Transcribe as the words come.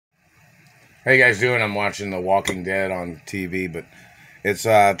How you guys doing? I'm watching The Walking Dead on TV, but it's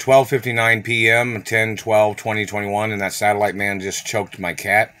 12:59 p.m. 10/12/2021, and that satellite man just choked my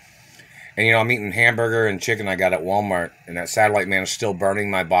cat. And I'm eating hamburger and chicken I got at Walmart, and that satellite man is still burning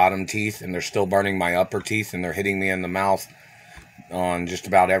my bottom teeth, and they're still burning my upper teeth, and they're hitting me in the mouth on just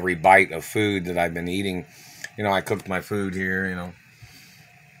about every bite of food that I've been eating. I cooked my food here.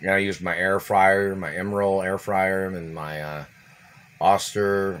 I used my air fryer, my Emerald air fryer, and my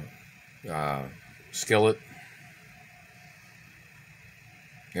Oster uh, skillet,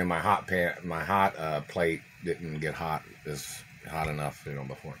 and my hot plate didn't get hot enough,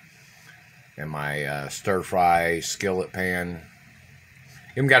 before. And my stir fry skillet pan,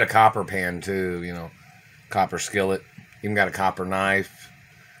 even got a copper pan too, copper skillet, even got a copper knife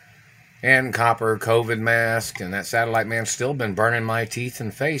and copper COVID mask. And that satellite man's still been burning my teeth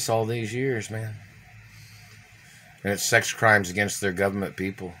and face all these years, man. And it's sex crimes against their government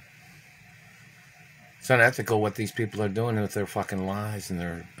people. It's unethical what these people are doing with their fucking lies and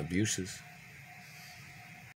their abuses.